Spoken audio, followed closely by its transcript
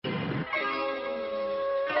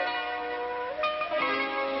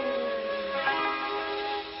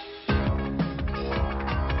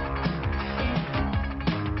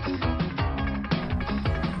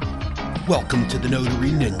Welcome to the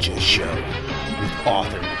Notary Ninja Show with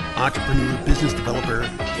author, entrepreneur, business developer,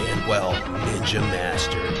 and, well, ninja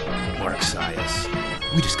master, Mark Sias.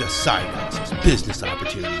 We discuss side hustles, business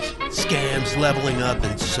opportunities, scams, leveling up,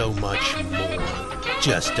 and so much more.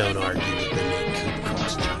 Just don't argue with them, it could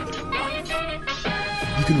cost you your life.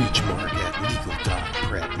 You can reach Mark at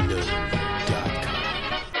legal.prepnotary.com.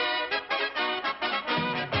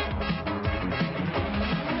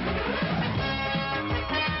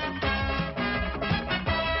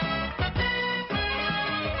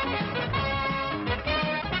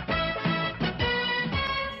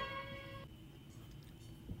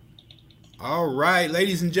 All right,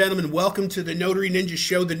 ladies and gentlemen, welcome to the Notary Ninja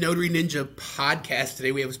Show, the Notary Ninja podcast.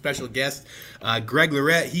 Today we have a special guest, Greg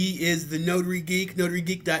Lorette. He is the Notary Geek,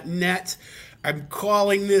 notarygeek.net. I'm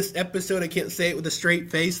calling this episode, I can't say it with a straight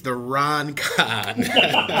face, the Ron Con.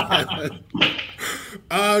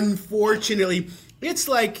 Unfortunately, it's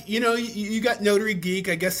like, you got Notary Geek,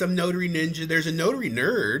 I guess I'm Notary Ninja. There's a Notary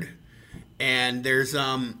Nerd, and there's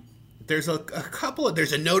a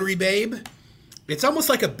Notary Babe. It's almost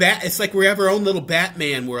like it's like we have our own little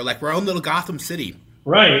Batman world, like our own little Gotham City.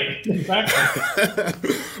 Right, exactly.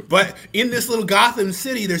 But in this little Gotham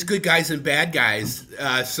City, there's good guys and bad guys.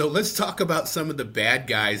 So let's talk about some of the bad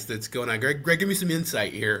guys that's going on. Greg, give me some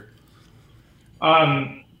insight here.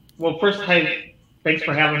 Well, first, hi, thanks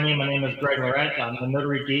for having me. My name is Greg Lorette. I'm the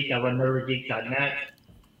Notary Geek. I run notarygeek.net.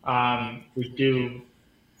 We do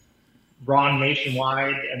Ron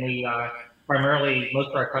nationwide, and we primarily, most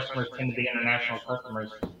of our customers tend to be international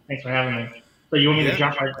customers. Thanks for having me. So you want me to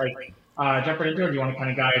jump right into it, or do you want to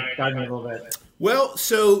kind of guide me a little bit? Well,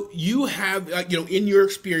 so you have, in your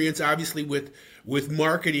experience, obviously with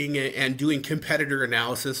marketing and doing competitor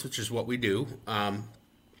analysis, which is what we do,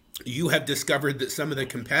 you have discovered that some of the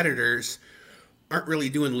competitors aren't really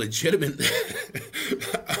doing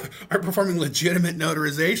aren't performing legitimate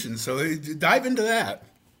notarization. So dive into that.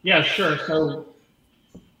 Yeah, sure. So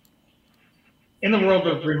in the world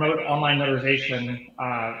of remote online notarization,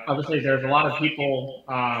 obviously there's a lot of people,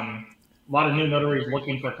 a lot of new notaries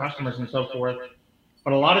looking for customers and so forth,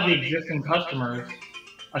 but a lot of the existing customers,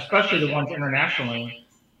 especially the ones internationally,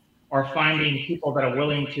 are finding people that are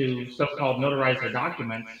willing to so-called notarize their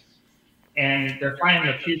documents, and they're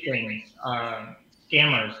finding a few things,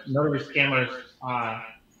 notary scammers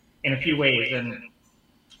in a few ways. And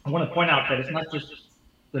I want to point out that it's not just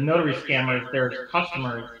the notary scammers, there's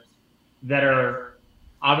customers that are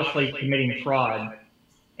obviously committing fraud,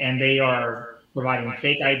 and they are providing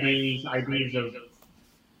fake IDs of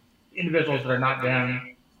individuals that are not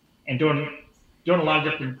them, and doing a lot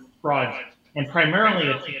of different frauds. And primarily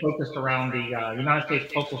it's focused around the United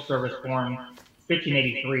States Postal Service Form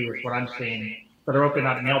 1583 is what I'm seeing, that are opening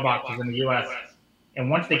up mailboxes in the U.S.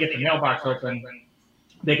 And once they get the mailbox open,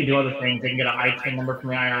 they can do other things. They can get an ITIN number from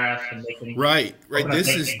the IRS, and they can right.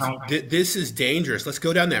 This is dangerous. Let's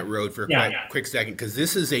go down that road for a quick second, because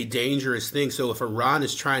this is a dangerous thing. So if Iran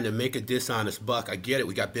is trying to make a dishonest buck, I get it.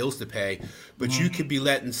 We got bills to pay, but you could be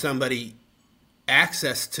letting somebody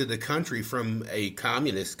access to the country from a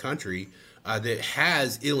communist country that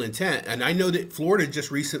has ill intent. And I know that Florida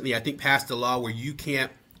just recently, I think, passed a law where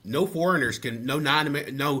no foreigners can, no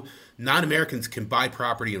non-Americans can buy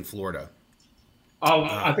property in Florida. Oh,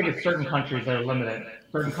 I think it's certain countries that are limited.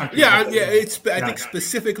 Certain countries. I think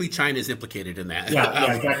specifically China is implicated in that.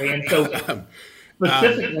 Yeah, exactly. And so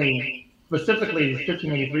specifically, these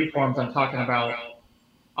 1583 forms I'm talking about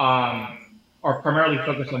are primarily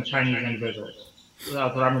focused on Chinese individuals.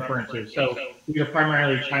 That's what I'm referring to. So these are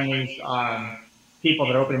primarily Chinese people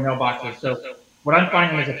that are opening mailboxes. So what I'm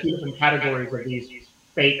finding is a few different categories of these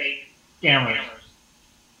fake scammers.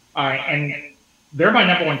 And they're my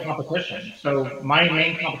number one competition. So my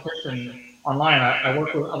main competition online, I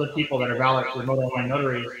work with other people that are valid remote online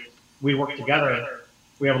notaries. We work together.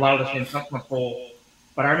 We have a lot of the same customer pool,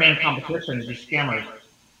 but our main competition is these scammers.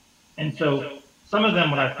 And so some of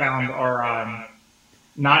them, what I found, are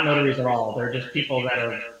not notaries at all. They're just people that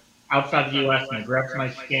are outside the U.S. and they grab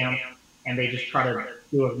somebody's scam and they just try to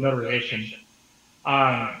do a notarization.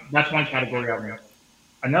 That's one category of them.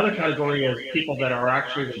 Another category is people that are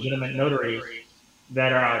actually legitimate notaries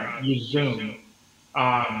that use Zoom.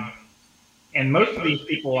 And most of these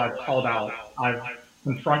people I've called out. I've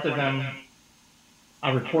confronted them.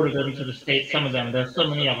 I reported them to the state. Some of them, there's so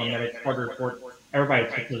many of them that it's hard to report everybody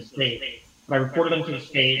to the state. But I reported them to the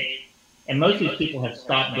state, and most of these people have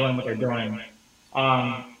stopped doing what they're doing.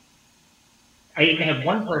 I even have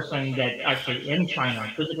one person that actually in China,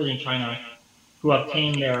 physically in China, who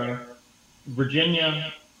obtained their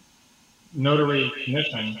Virginia Notary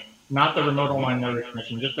Commission, not the Remote Online Notary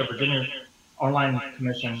Commission, just the Virginia Online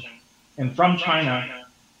Commission, and from China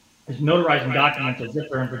is notarizing documents as if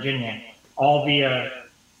they're in Virginia, all via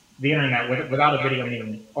the internet without a video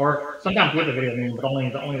meeting, or sometimes with a video meeting, but only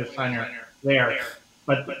the signer there.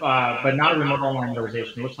 But not a remote online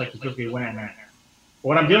notarization. It looks like he's supposed to be winning there.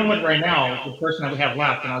 What I'm dealing with right now, the person that we have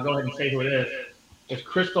left, and I'll go ahead and say who it is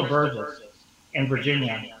Crystal Burgess in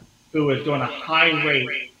Virginia, who is doing a high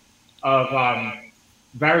rate of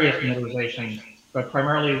various notarizations, but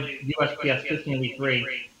primarily USPS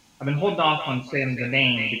 1583. I've been holding off on saying the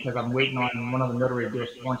name because I'm waiting on one of the notary to do a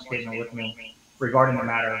sworn statement with me regarding the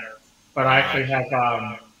matter. But I actually have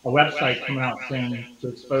a website coming out soon to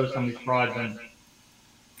expose some of these frauds. And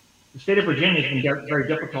the state of Virginia has been very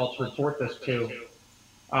difficult to report this to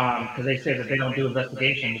because they say that they don't do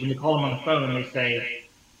investigations. When you call them on the phone, they say,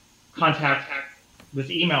 contact this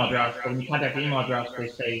email address. But when you contact the email address, they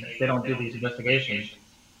say they don't do these investigations.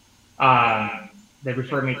 They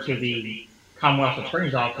refer me to the Commonwealth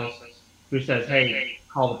Attorney's Office, who says, hey,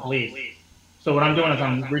 call the police. So what I'm doing is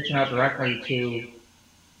I'm reaching out directly to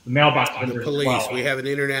the mailbox The vendors police. as well. We have an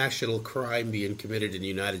international crime being committed in the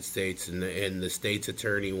United States, and the state's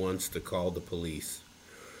attorney wants to call the police.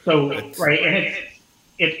 So, right, and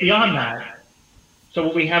it's beyond that. So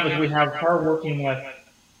what we have is we have her working with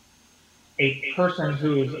a person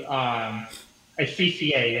who's a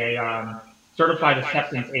CCA, a Certified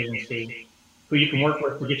Acceptance Agency, who you can work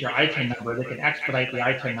with to get your ITIN number. They can expedite the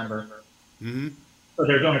ITIN number. Mm-hmm. So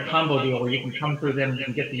they're doing a combo deal where you can come through them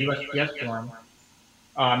and get the USPS form.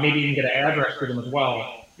 Maybe you can get an address for them as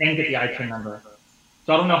well and get the ITIN number.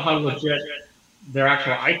 So I don't know how legit their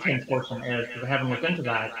actual ITIN portion is because I haven't looked into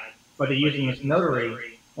that. But they're using this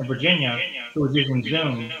notary in Virginia who is using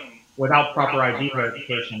Zoom without proper ID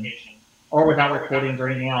verification or without recordings or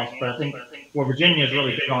anything else. But I think what Virginia is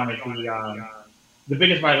really big on is the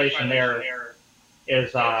biggest violation there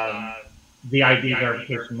is the ID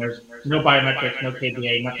verification. There's no biometrics, no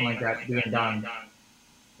KBA, nothing like that being done.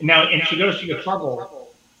 Now, and she goes to the trouble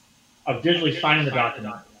of digitally signing the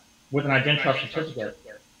document with an identity certificate.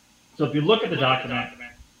 So if you look at the document,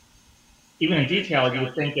 even in detail, you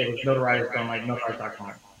would think it was notarized on like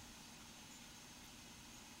notarize.com.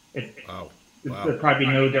 There'd probably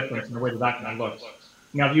be no difference in the way the document looks.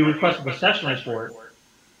 Now, if you request a possession report,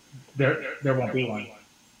 there won't be one.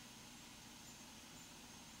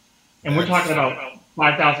 And we're talking about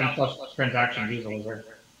 5,000 plus transactions easily here.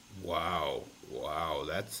 Wow,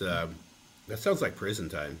 that sounds like prison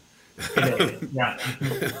time. It is, yeah.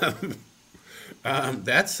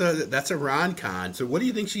 That's a Ron con. So what do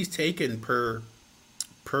you think she's taken per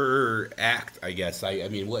act? I guess. I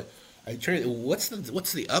mean, what's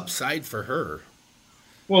the upside for her?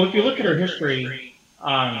 Well, if you look at her history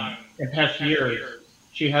in past years,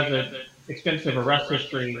 she has an extensive arrest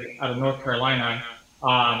history out of North Carolina.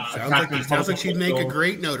 Sounds like she'd make a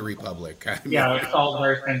great notary public. Yeah, it's all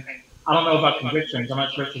various things. I don't know about convictions. I'm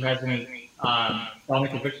not sure if she has any felony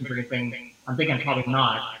convictions or anything. I'm thinking probably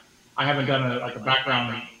not. I haven't done a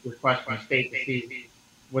background request from the state to see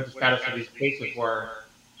what the status of these cases were,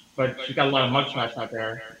 but she's got a lot of mugshots out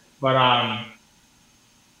there. But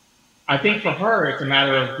I think for her, it's a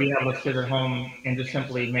matter of being able to sit at home and just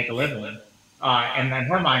simply make a living. And in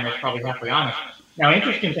her mind, it's probably halfway honest. Now,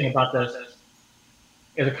 interesting thing about this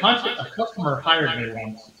is a customer hired me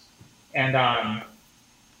once, and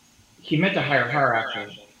he meant to hire her,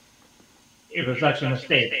 actually. It was actually a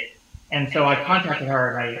mistake. And so I contacted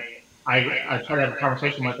her, and I tried to have a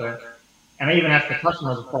conversation with her. And I even asked the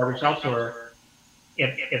customers before I reached out to her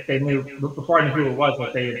if they knew, before I knew who it was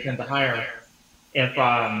that they intend to hire, if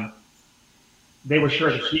they were sure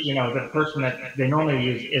that the person that they normally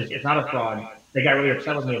use is not a fraud. They got really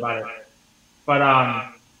upset with me about it. But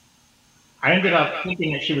I ended up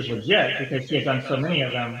thinking that she was legit because she had done so many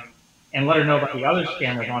of them, and let her know about the other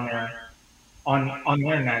scammers on there, on the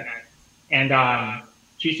internet. And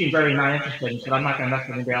she seemed very not interested and said, I'm not going to mess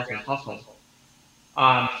with anybody else's hustle.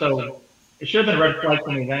 So it should have been a red flag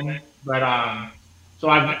for me then, but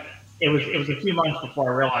it was a few months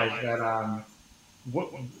before I realized that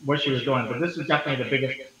what she was doing. But this is definitely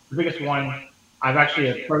the biggest one. I've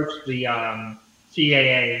actually approached the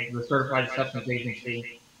CAA, the Certified Acceptance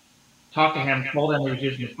Agency, talked to him, told him he was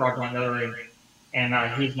using the fraudulent notary, and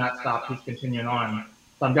he's not stopped. He's continuing on.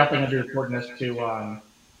 So I'm definitely going to be reporting this to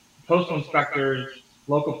postal inspectors,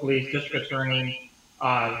 local police, district attorney,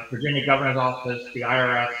 Virginia governor's office, the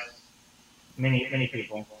IRS, many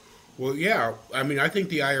people. Well, yeah. I mean, I think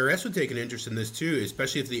the IRS would take an interest in this too,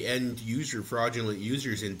 especially if the end user, fraudulent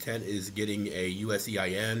user's intent is getting a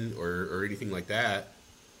USEIN or anything like that.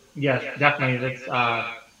 Yes, definitely. It's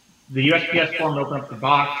the USPS form to open up the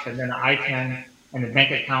box, and then an ITIN, and the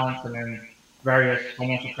bank accounts, and then various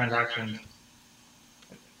financial transactions.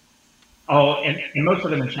 Oh, and most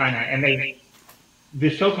of them in China. And the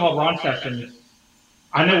so-called Ron sessions,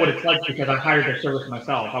 I know what it's like because I hired their service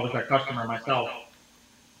myself. I was their customer myself.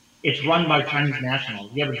 It's run by Chinese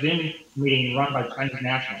nationals. You have a Zoom meeting run by Chinese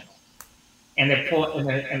nationals, and they pull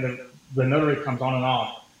and the notary comes on and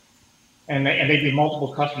off, and they do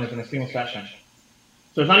multiple customers in a single session.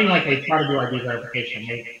 So it's not even like they try to do ID verification.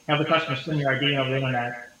 They have the customer send your ID over the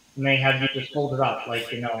internet, and they have you just hold it up,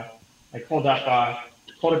 like like hold up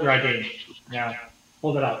your ID, yeah,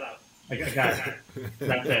 hold it up, like I got it.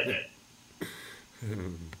 That's it.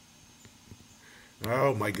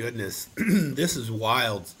 Oh my goodness, this is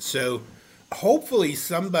wild. So hopefully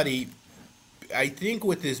somebody, I think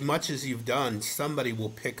with as much as you've done, somebody will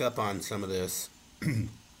pick up on some of this.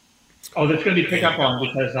 Oh, that's going to be picked And up on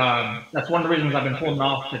because that's one of the reasons I've been holding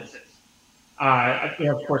off. It's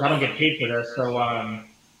of course, I don't get paid for this, so I've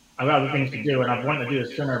got other things to do, and I've wanted to do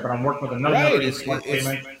this sooner, but I'm working with another right, notary in Smart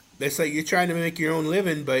Payments. it's like you're trying to make your own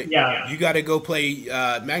living, but Yeah, you got to go play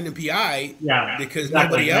Magnum PI yeah, because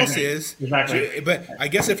exactly, nobody else is. exactly. But I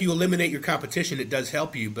guess if you eliminate your competition, it does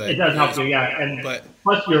help you. It does help you, yeah, and but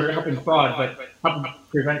plus you're helping fraud, but helping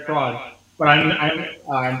prevent fraud. But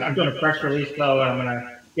I'm doing a press release though, and I'm going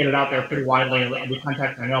to get it out there pretty widely. I'll be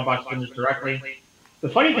contacting the mailbox vendors directly. The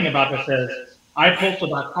funny thing about this is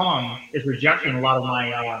iPostal.com is rejecting a lot of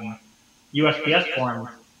my USPS forms,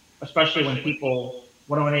 especially when people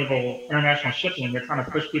want to enable international shipping. They're trying to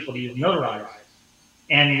push people to use Notarize.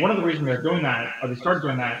 And one of the reasons they're doing that, or they started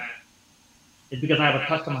doing that, is because I have a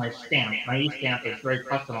customized stamp. My e-stamp is very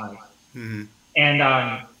customized. mm-hmm.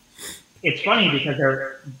 And it's funny because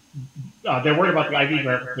they're worried about the ID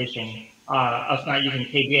verification, us not using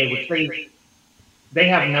KBA, which they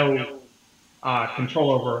have no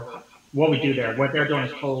control over what we do there. What they're doing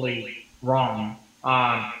is totally wrong.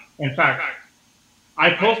 In fact,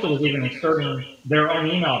 iPostal was even inserting their own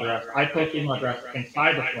email address, iPostal email address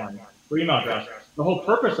inside the form, or email address. The whole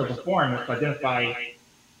purpose of the form is to identify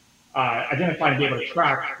and be able to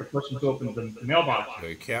track the person who opens the mailbox.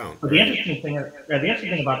 They count. But the interesting thing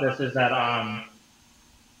about this is that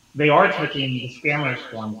they are taking the scammer's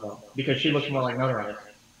form though, because she looks more like notarized.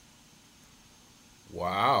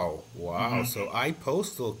 Wow. Mm-hmm. So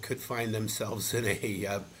iPostal could find themselves in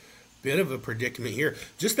a bit of a predicament here.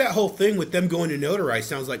 Just that whole thing with them going to notarize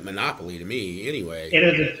sounds like monopoly to me. Anyway, It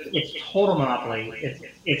is. It's total monopoly.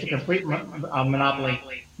 It's a complete monopoly.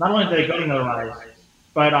 Not only do they go to notarize,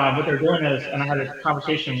 but what they're doing is, and I had a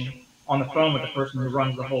conversation on the phone with the person who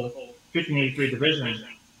runs the whole 1583 division.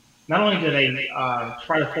 Not only do they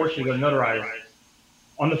try to force you to go notarize,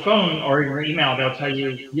 on the phone or in your email, they'll tell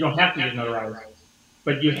you you don't have to use notarize,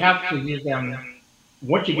 but you have to use them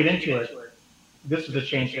once you get into it. This is a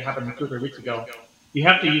change that happened 2 or 3 weeks ago. You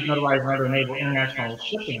have to use notarize in order to enable international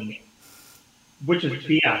shipping, which is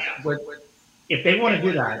BS. But if they want to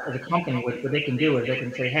do that as a company, what they can do is they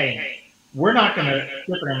can say, hey, we're not going to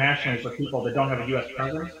ship internationally for people that don't have a U.S.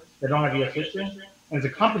 presence, that don't have U.S. history. And as a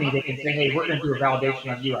company, they can say, hey, we're going to do a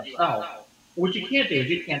validation of U.S. self. But what you can't do is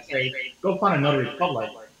you can't say, go find a notary public,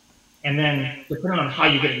 and then depending on how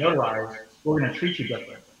you get it notarized, we're going to treat you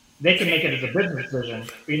different. They can make it as a business decision.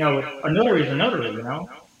 But, a notary is a notary,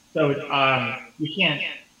 So you can't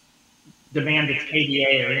demand its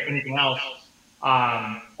KBA or anything else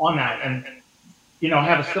on that. And,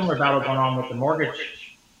 have a similar battle going on with the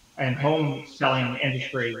mortgage and home selling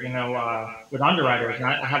industry, with underwriters. And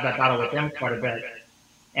I have that battle with them quite a bit.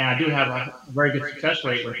 And I do have a very good success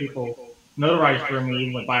rate when people notarize through me,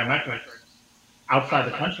 even with biometrics, outside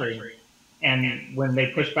the country. And when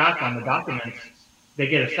they push back on the documents, they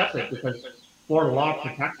get accepted because Florida law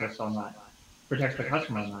protects us on that, protects the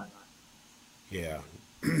customer on that. yeah.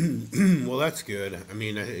 Well, that's good. I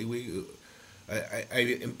mean, I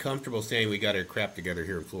am comfortable saying we got our crap together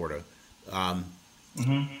here in Florida.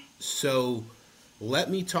 Mm-hmm. So let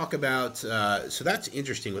me talk about. So that's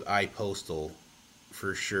interesting with iPostal,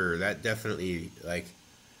 for sure. That definitely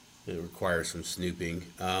it requires some snooping.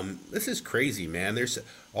 This is crazy, man. There's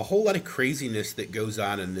a whole lot of craziness that goes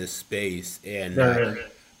on in this space, and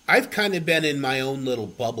I've kind of been in my own little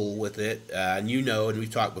bubble with it. And and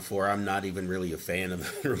we've talked before, I'm not even really a fan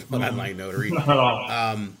of online notary.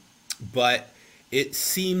 But it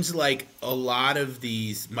seems like a lot of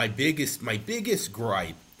these, my biggest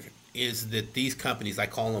gripe is that these companies, I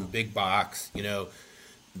call them big box,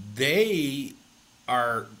 they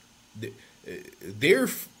are, they're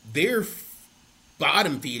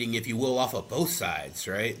bottom feeding, if you will, off of both sides,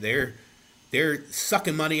 right? They're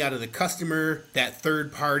sucking money out of the customer, that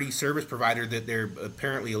third party service provider that they're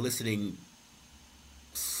apparently eliciting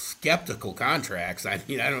skeptical contracts. I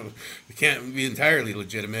mean, it can't be entirely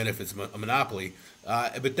legitimate if it's a monopoly.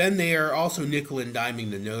 But then they are also nickel and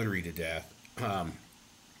diming the notary to death.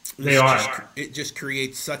 They are. It just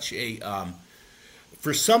creates such a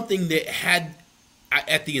for something that had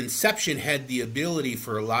at the inception had the ability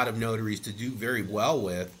for a lot of notaries to do very well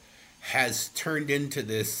with, has turned into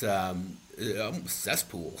this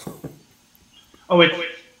cesspool. Oh,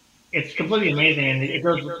 it's completely amazing, and it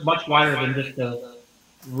goes much wider than just the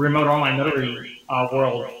remote online notary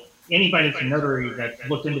world. Anybody that's a notary that's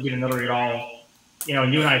looked into being a notary at all, you know,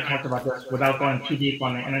 and you and I talked about this without going too deep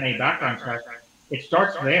on the NNA background check. It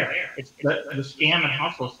starts there. It's the scam and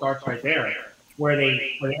hustle starts right there, where the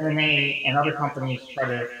NNA and other companies try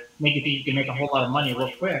to make you think you can make a whole lot of money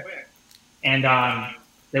real quick, and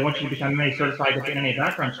they want you to become NNA certified with the NNA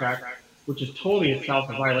background check, which is totally itself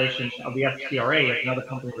a violation of the FCRA if another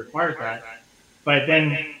company requires that. But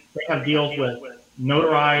then they have deals with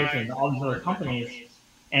Notarize and all these other companies.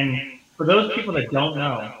 And for those people that don't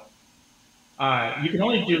know, you can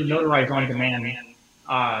only do Notarize on demand. You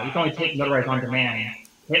can only take Notarize on demand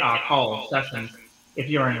calls, sessions, if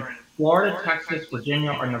you're in Florida, Texas,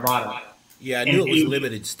 Virginia, or Nevada. Yeah, I knew it was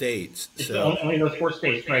limited states. So only those 4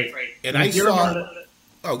 states, right? And I saw.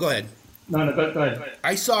 Oh, go ahead. No, go ahead.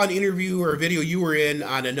 I saw an interview or a video you were in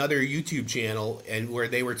on another YouTube channel, and where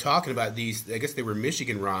they were talking about these. I guess they were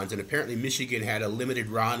Michigan RONs, and apparently Michigan had a limited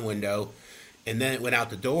RON window, and then it went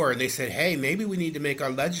out the door. And they said, "Hey, maybe we need to make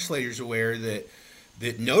our legislators aware that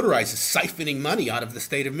Notarize is siphoning money out of the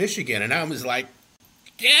state of Michigan." And I was like,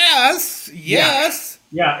 "Yes." Yeah.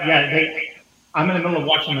 I'm in the middle of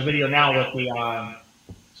watching the video now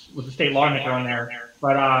with the state lawmaker on there,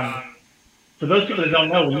 but for those people that don't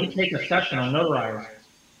know, when you take a session on Notarize,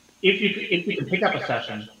 if you can pick up a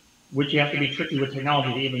session, which you have to be tricky with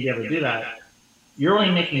technology to even be able to do that, you're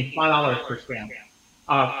only making $5 per stamp,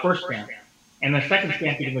 first stamp, and the second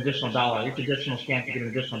stamp you get an additional $1. Each additional stamp you get an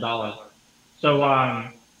additional $1. So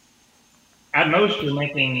at most you're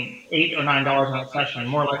making $8 or $9 on that session,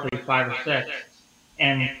 more likely 5 or 6,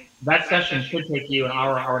 and that session could take you an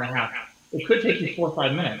hour, hour and a half. It could take you 4 or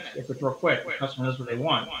 5 minutes if it's real quick. The customer knows what they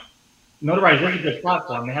want. Notarize is a good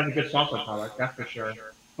platform. They have a good software product, that's for sure.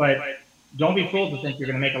 But don't be fooled to think you're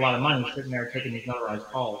going to make a lot of money sitting there taking these notarized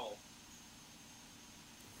calls.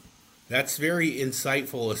 That's very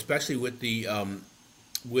insightful, especially with the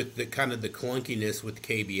kind of the clunkiness with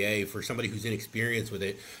KBA for somebody who's inexperienced with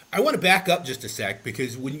it. I want to back up just a sec,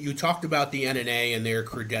 because when you talked about the NNA and their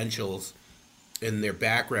credentials and their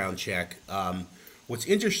background check, what's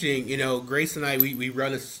interesting, you know, Grace and I, we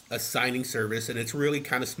run a signing service, and it's really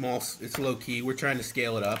kind of small. It's low key. We're trying to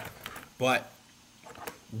scale it up, but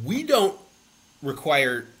we don't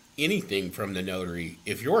require anything from the notary.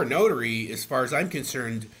 If you're a notary, as far as I'm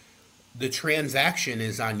concerned, the transaction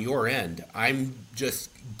is on your end. I'm just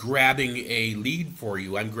grabbing a lead for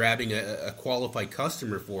you. I'm grabbing a qualified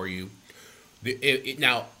customer for you.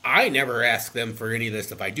 Now, I never ask them for any of this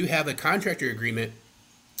stuff. I do have a contractor agreement,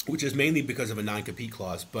 which is mainly because of a non-compete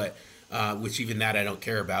clause, but which even that I don't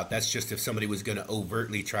care about. That's just if somebody was going to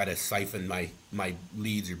overtly try to siphon my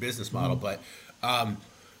leads or business model. But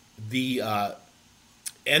the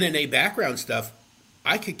NNA background stuff,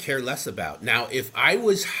 I could care less about. Now, if I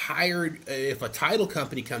was hired, if a title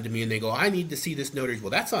company come to me and they go, "I need to see this notary," well,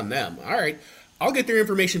 that's on them. All right, I'll get their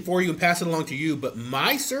information for you and pass it along to you. But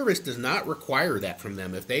my service does not require that from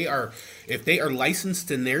them. If they are licensed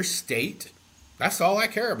in their state, that's all I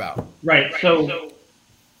care about. Right. So,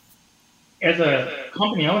 as a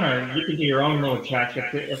company owner, you can do your own little check.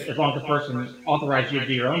 As long as the person authorized you to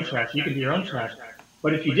do your own check, you can do your own check.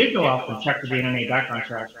 But if you did go out and check the NNA background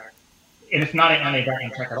check, and it's not an NNA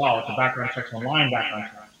background check at all, it's a background check online background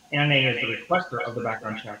check. NNA is the requester of the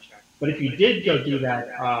background check. But if you did go do that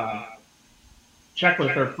check with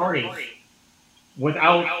a third party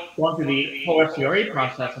without going through the whole FCRA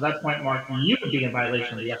process, at that point, Mark, you would be in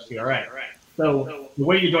violation of the FCRA. So the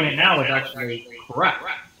way you're doing it now is actually correct.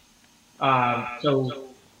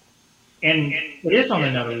 And it is on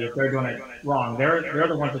the notary if they're doing it wrong. They're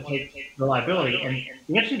the ones that take the liability. And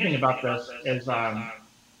the interesting thing about this is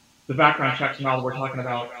the background checks and all that we're talking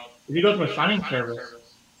about. If you go to a signing service,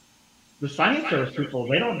 the signing service people,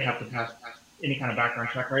 they don't have to pass any kind of background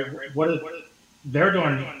check, right? They're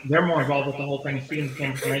doing, they're more involved with the whole thing, seeing the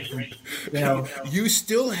same information. You know, you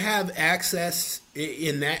still have access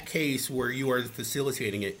in that case where you are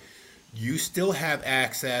facilitating it. You still have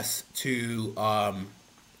access to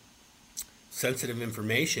sensitive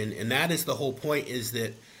information, and that is the whole point. Is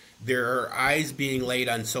that there are eyes being laid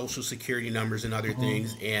on social security numbers and other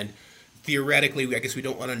things, and theoretically, I guess we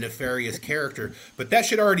don't want a nefarious character, but that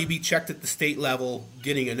should already be checked at the state level,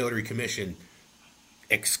 getting a notary commission.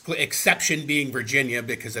 Exception being Virginia,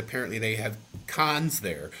 because apparently they have cons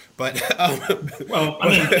there. But well, I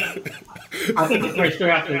mean, I think they still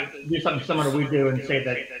have to do something similar to we do and say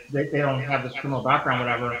that they don't have this criminal background,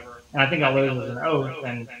 whatever. And I think all it is an oath,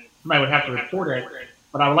 and somebody would have to report it.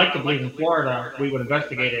 But I would like to believe in Florida we would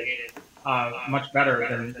investigate it much better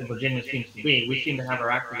than Virginia seems to be. We seem to have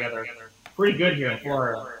our act together pretty good here in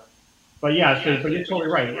Florida. But yeah, so but you're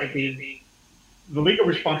totally right. The legal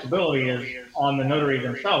responsibility is on the notary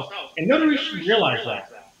themselves, and notaries should realize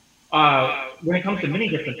that. When it comes to many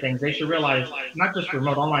different things, they should realize, not just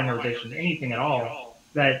remote online notarization, anything at all,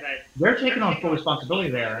 that they're taking on full responsibility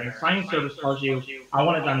there. And the signing service tells you, I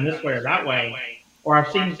want it done this way or that way. Or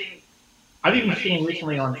I've even seen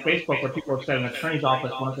recently on Facebook where people have said an attorney's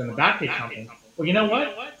office wants them to backdate something. Well, you know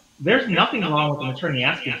what? There's nothing wrong with an attorney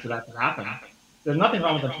asking for that to happen. There's nothing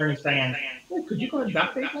wrong with an attorney saying, hey, could you go ahead and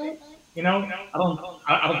backdate that? You know, I don't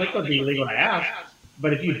think it would be illegal to ask,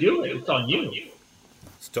 but if you do it, it's on you.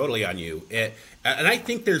 It's totally on you. And I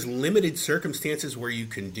think there's limited circumstances where you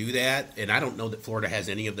can do that, and I don't know that Florida has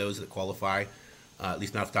any of those that qualify, at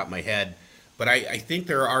least not off the top of my head. But I think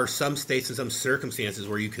there are some states and some circumstances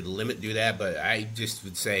where you could do that, but I just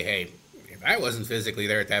would say, hey, if I wasn't physically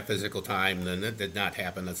there at that physical time, then that did not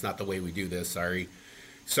happen. That's not the way we do this. Sorry,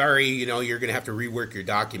 you know, you're going to have to rework your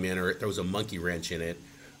document, or it throws a monkey wrench in it.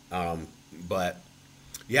 But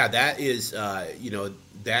yeah, that is,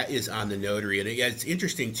 that is on the notary. And it's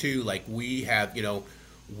interesting too, like I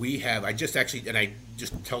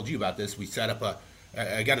just told you about this. We set up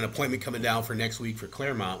I got an appointment coming down for next week for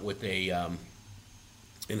Claremont with an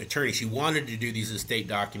attorney. She wanted to do these estate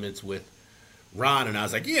documents with Ron, and I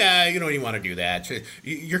was like, yeah, you don't even want to do that.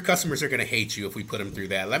 Your customers are going to hate you if we put them through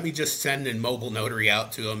that. Let me just send a mobile notary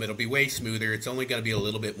out to them. It'll be way smoother. It's only going to be a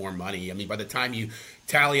little bit more money. I mean, by the time you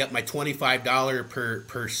tally up my $25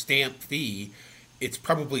 per stamp fee, it's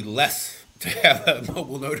probably less to have a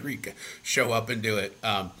mobile notary show up and do it.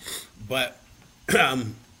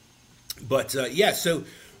 Yeah, so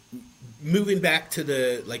moving back to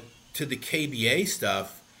the KBA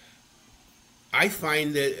stuff, I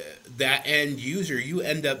find that end user, you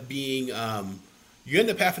end up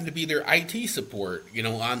having to be their IT support,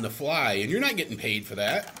 on the fly, and you're not getting paid for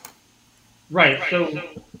that. Right. So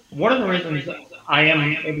one of the reasons I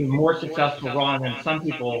am maybe more successful, Ron, than some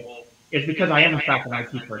people is because I am in fact an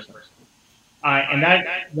IT person, and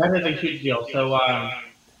that is a huge deal. So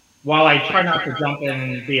while I try not to jump in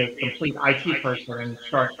and be a complete IT person and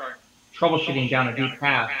start troubleshooting down a deep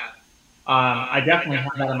path, I definitely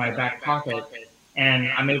have that in my back pocket, and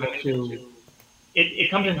I'm able to.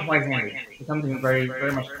 It comes in quite handy. It comes in very,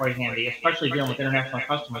 very much quite handy, especially dealing with international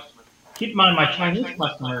customers. Keep in mind, my Chinese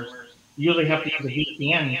customers usually have to use a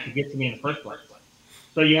VPN to get to me in the first place.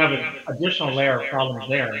 So you have an additional layer of problems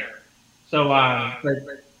there. So,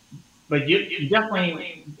 but you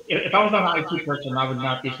definitely, if I was not an IT person, I would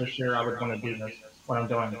not be so sure I would want to do this, what I'm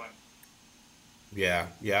doing. Yeah.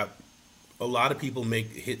 A lot of people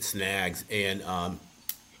hit snags, and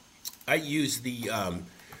I use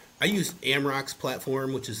Amrock's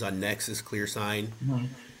platform, which is on Nexus ClearSign. Mm-hmm.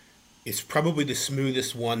 It's probably the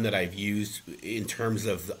smoothest one that I've used in terms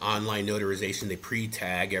of the online notarization. They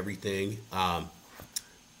pre-tag everything,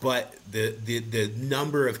 but the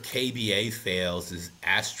number of KBA fails is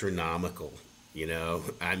astronomical.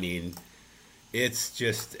 I mean, it's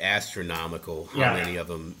just astronomical how many of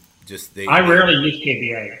them. I rarely use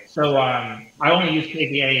KBA, so I only use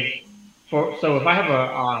KBA so if I have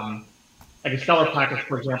a seller package,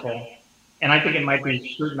 for example, and I think it might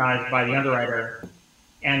be scrutinized by the underwriter,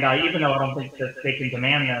 and even though I don't think that they can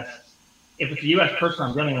demand this, if it's a U.S. person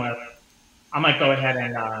I'm dealing with, I might go ahead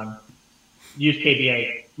and use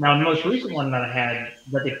KBA. Now, the most recent one that I had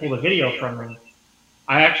that they pulled a video from me,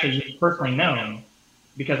 I actually used personally known,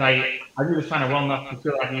 because I do the signer well enough to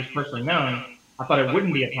feel like I use personally known. I thought it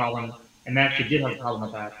wouldn't be a problem, and they actually did have a problem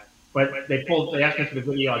with that. But they asked me for the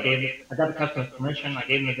video. I got the customer's permission. I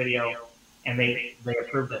gave them the video, and they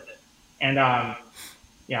approved it. And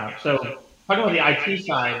so talking about the IT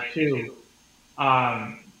side too.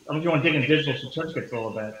 I don't know if you want to dig into digital certificates a little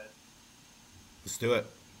bit. Let's do it.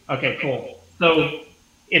 Okay, cool. So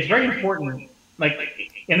it's very important. Like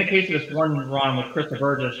in the case of this one Ron with Krista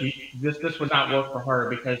Burgess, this would not work for her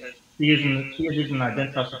because she was using an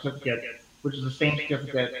Identitas certificate, which is the same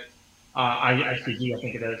certificate, ICG, I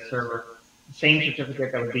think it is, server, same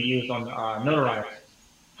certificate that would be used on Notarize.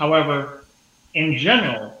 However, in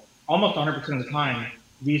general, almost 100% of the time,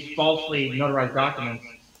 these falsely notarized documents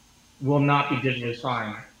will not be digitally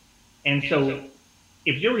signed. And so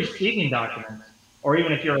if you're receiving documents, or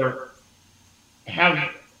even if you're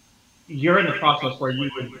in the process where you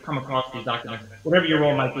would come across these documents, whatever your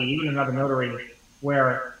role might be, even another notary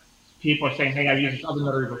where people are saying, hey, I used this other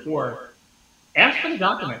notary before, ask for the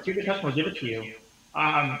document, see if the customer will give it to you.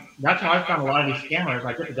 That's how I found a lot of these scammers.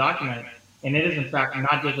 I get the document, and it is, in fact,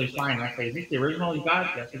 not digitally signed. I say, is this the original you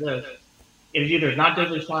got? Yes, it is. It is either not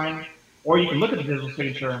digitally signed, or you can look at the digital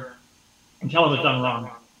signature and tell if it's done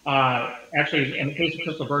wrong. Actually, in the case of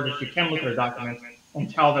Crystal Burgess, you can look at her documents and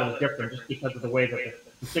tell that it's different just because of the way that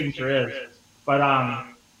the signature is. But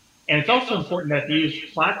and it's also important that if you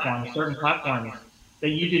use platforms, certain platforms, that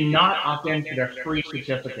you do not opt into their free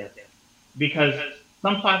certificate, because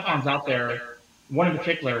some platforms out there, one in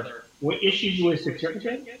particular, will issue you a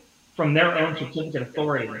certificate from their own certificate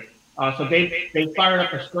authority. So they fired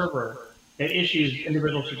up a server that issues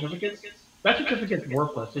individual certificates. That certificate's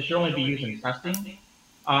worthless. It should only be used in testing.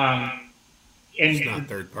 And it's not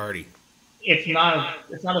third party. It's not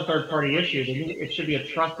a third party issue. It should be a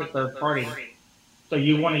trusted third party. So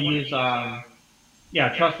you want to use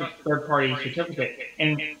trusted third party certificate.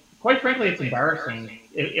 And quite frankly, it's embarrassing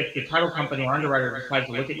if the title company or underwriter decides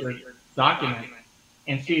to look at your document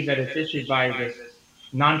and sees that it's issued by this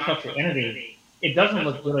non-trusted entity. It doesn't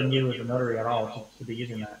look good on you as a notary at all to be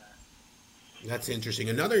using that. That's interesting.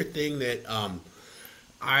 Another thing that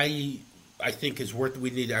I think is worth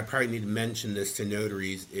I probably need to mention this to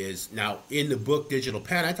notaries is, now in the book Digital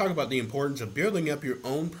Pen, I talk about the importance of building up your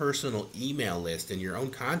own personal email list and your own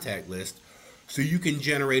contact list so you can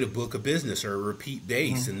generate a book of business or a repeat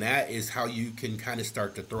base. Mm-hmm. And that is how you can kind of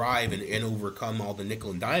start to thrive and overcome all the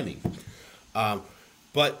nickel and diming.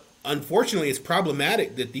 But unfortunately, it's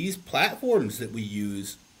problematic that these platforms that we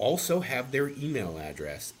use also have their email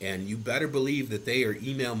address, and you better believe that they are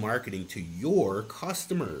email marketing to your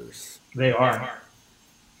customers. They are.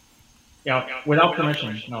 Yeah, without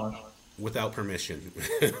permission. No. Without permission.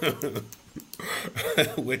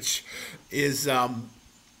 Which is at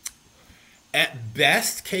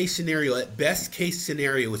best case scenario,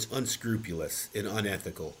 it's unscrupulous and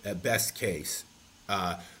unethical. At best case.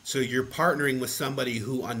 So you're partnering with somebody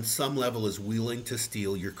who on some level is willing to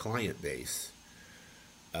steal your client base.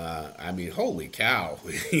 I mean, holy cow,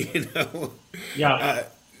 you know? Yeah.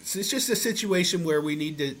 So it's just a situation where we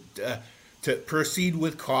need to proceed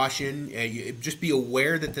with caution. Just be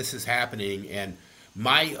aware that this is happening. And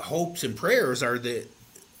my hopes and prayers are that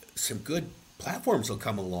some good platforms will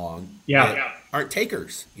come along that aren't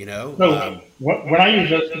takers, you know? So when I use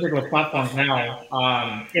those particular platforms now,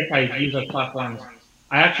 if I use those platforms,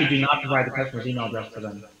 I actually do not provide the customer's email address to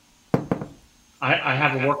them. I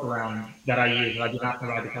have a workaround that I use. I do not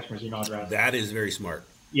provide the customer's email address. That is very smart.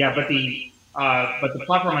 Yeah, but the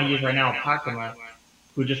platform I use right now, Pakima,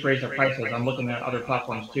 who just raised their prices, I'm looking at other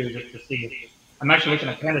platforms too, just to see. I'm actually looking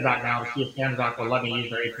at PandaDoc now to see if PandaDoc will let me use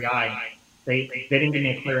their API. They didn't give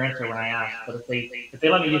me a clear answer when I asked, but if they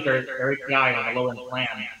let me use their API on a low end plan,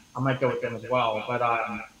 I might go with them as well.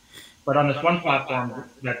 But on this one platform,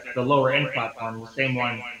 that's the lower end platform, the same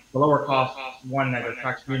one, the lower cost one that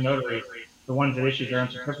attracts new notaries, the ones that issue their own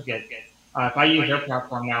certificate. If I use their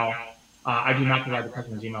platform now, I do not provide the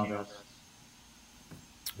customer's email address.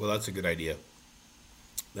 Well, that's a good idea.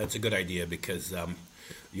 That's a good idea because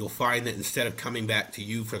you'll find that instead of coming back to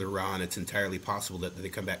you for the RON, it's entirely possible that they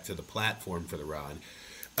come back to the platform for the RON,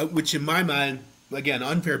 which in my mind, again,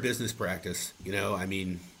 unfair business practice. You know, I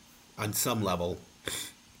mean, on some level,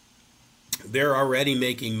 they're already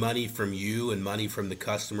making money from you and money from the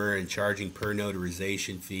customer and charging per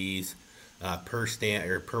notarization fees, per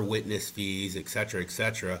witness fees, et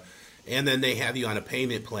cetera, and then they have you on a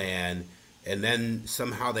payment plan, and then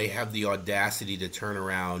somehow they have the audacity to turn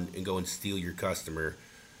around and go and steal your customer.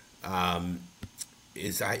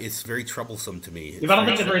 It's very troublesome to me. I don't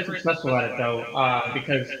think they're very successful at it though,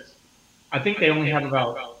 because I think they only have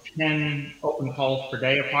about 10 open calls per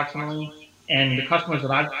day approximately. And the customers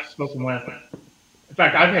that I've spoken with, in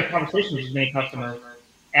fact, I've had conversations with many customers.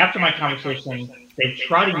 After my conversation, they've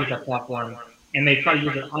tried to use that platform, and they try to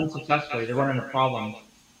use it unsuccessfully. They run into problems.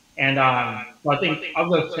 And so I think of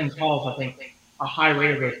those 10 calls, I think a high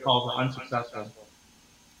rate of those calls are unsuccessful.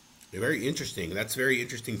 Very interesting. That's very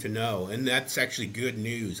interesting to know. And that's actually good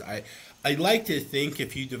news. I'd like to think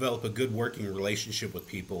if you develop a good working relationship with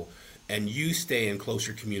people, and you stay in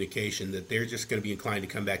closer communication, that they're just going to be inclined to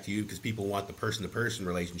come back to you because people want the person-to-person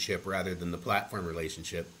relationship rather than the platform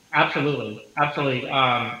relationship. Absolutely.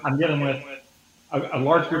 I'm dealing with a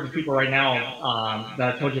large group of people right now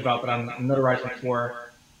that I told you about that I'm notarizing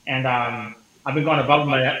for, and I've been going above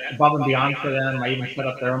and beyond for them. I even set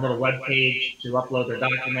up their own little web page to upload their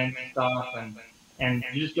documents and stuff, and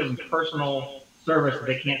you just give them personal service that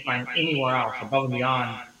they can't find anywhere else above and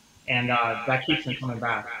beyond, and that keeps them coming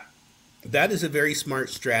back. That is a very smart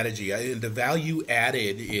strategy. The value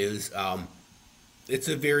added is it's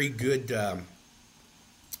a very good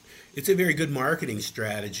it's a very good marketing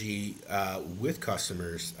strategy with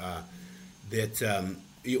customers that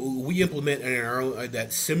we implement in our own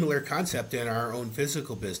that similar concept in our own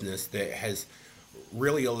physical business that has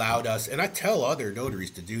really allowed us. And I tell other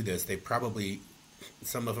notaries to do this. They probably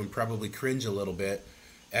some of them probably cringe a little bit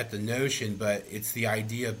at the notion, but it's the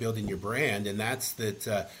idea of building your brand, and that's that.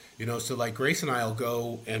 So like Grace and I will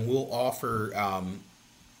go and we'll offer.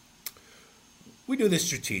 We do this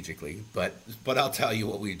strategically, but I'll tell you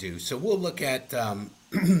what we do. So we'll look at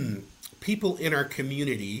people in our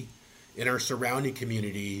community, in our surrounding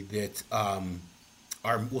community that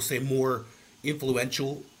are, we'll say, more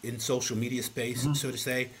influential in social media space, Mm-hmm. so to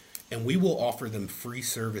say, and we will offer them free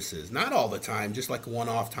services. Not all the time, just like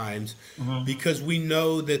one-off times, Mm-hmm. because we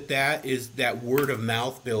know that is that word of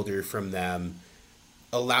mouth builder from them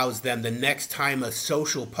allows them the next time a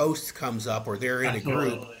social post comes up or they're in a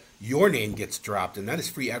group, Absolutely. your name gets dropped, and that is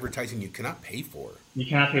free advertising you cannot pay for. You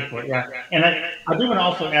cannot pay for it, yeah. And I do want to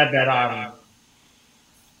also add that I'm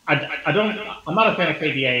not a fan of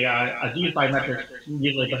KBA. I do use biometrics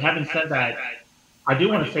usually, but having said that, I do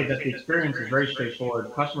want to say that the experience is very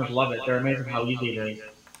straightforward. Customers love it. They're amazed at how easy it is.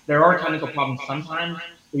 There are technical problems sometimes,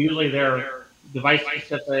 but usually they're device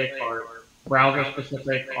specific or browser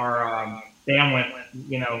specific or bandwidth,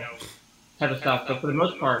 type of stuff. But for the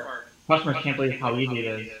most part, customers can't believe how easy it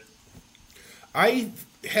is. I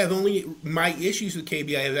have only my issues with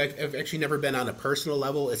KBI have actually never been on a personal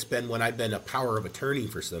level. It's been when I've been a power of attorney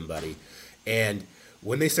for somebody, and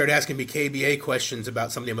when they start asking me KBA questions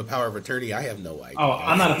about somebody I'm a power of attorney, I have no idea. Oh,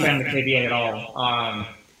 I'm not a fan of the KBA at all.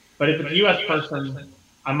 But if it's a U.S. person,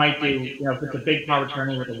 I might do, if it's a big power of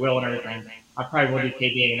attorney with a will and everything, I probably will do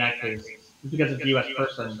KBA in that case, just because it's a U.S.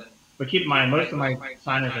 person. But keep in mind, most of my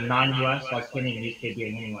signers are non-U.S., so I can't even use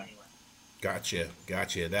KBA anyway. Gotcha.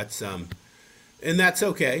 That's and that's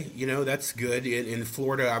okay. That's good. In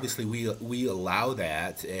Florida, obviously, we allow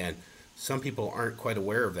that, and some people aren't quite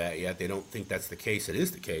aware of that yet. They don't think that's the case. It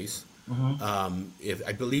is the case. Mm-hmm. If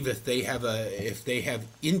I believe if they have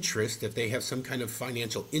interest, if they have some kind of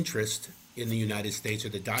financial interest in the United States or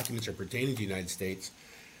the documents are pertaining to the United States,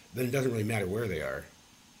 then it doesn't really matter where they are.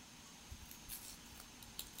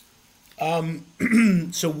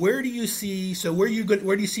 So where do you see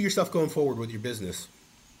yourself going forward with your business?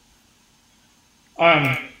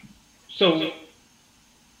 So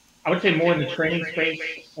I would say more in the training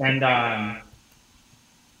space and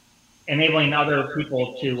enabling other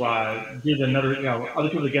people to do the other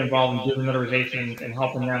people to get involved and do the notarizations and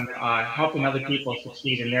helping them, helping other people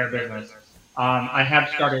succeed in their business. I have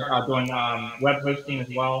started doing web hosting as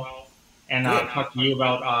well, and Good. talk to you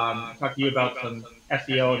about some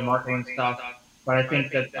SEO and marketing stuff. But I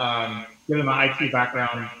think that given my IT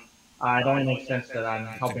background, it only makes sense that I'm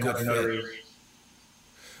It's a helping good other fit. notaries.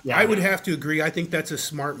 I Yeah. would have to agree. I think that's a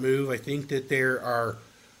smart move. I think that there are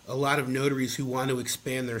a lot of notaries who want to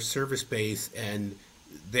expand their service base and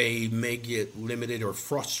they may get limited or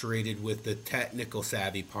frustrated with the technical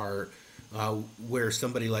savvy part. Where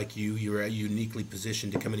somebody like you're uniquely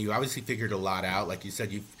positioned to come in. You obviously figured a lot out. Like you said,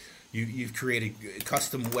 you've created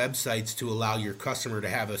custom websites to allow your customer to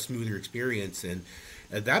have a smoother experience, and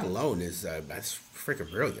that alone is that's freaking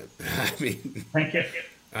brilliant. I mean, Thank you.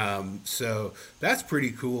 so that's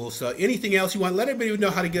pretty cool. So anything else you want? Let everybody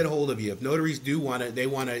know how to get a hold of you. If notaries do want to, they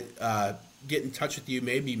want to get in touch with you.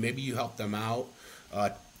 Maybe you help them out.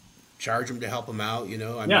 Charge them to help them out. I mean,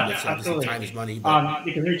 Yeah, it's obviously absolutely. time is money. But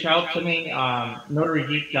You can reach out to me,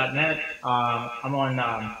 notarygeek.net. I'm on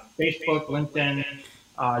Facebook, LinkedIn.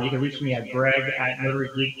 You can reach me at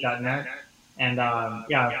greg@notarygeek.net. And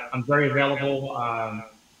yeah, I'm very available.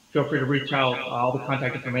 Feel free to reach out. All the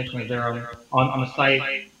contact information is there on the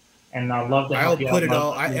site. And I'd love to I'll help you put out. it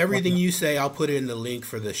all. Everything you say, I'll put it in the link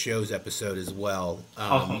for the show's episode as well.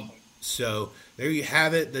 Awesome. So there you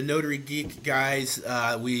have it, the Notary Geek guys.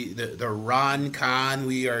 The Ron Con.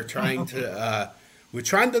 We are trying to we're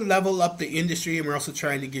trying to level up the industry, and we're also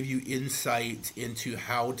trying to give you insight into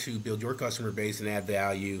how to build your customer base and add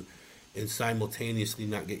value, and simultaneously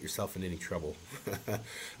not get yourself in any trouble.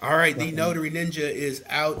 All right, the Notary Ninja is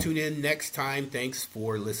out. Tune in next time. Thanks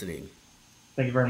for listening. Thank you very much.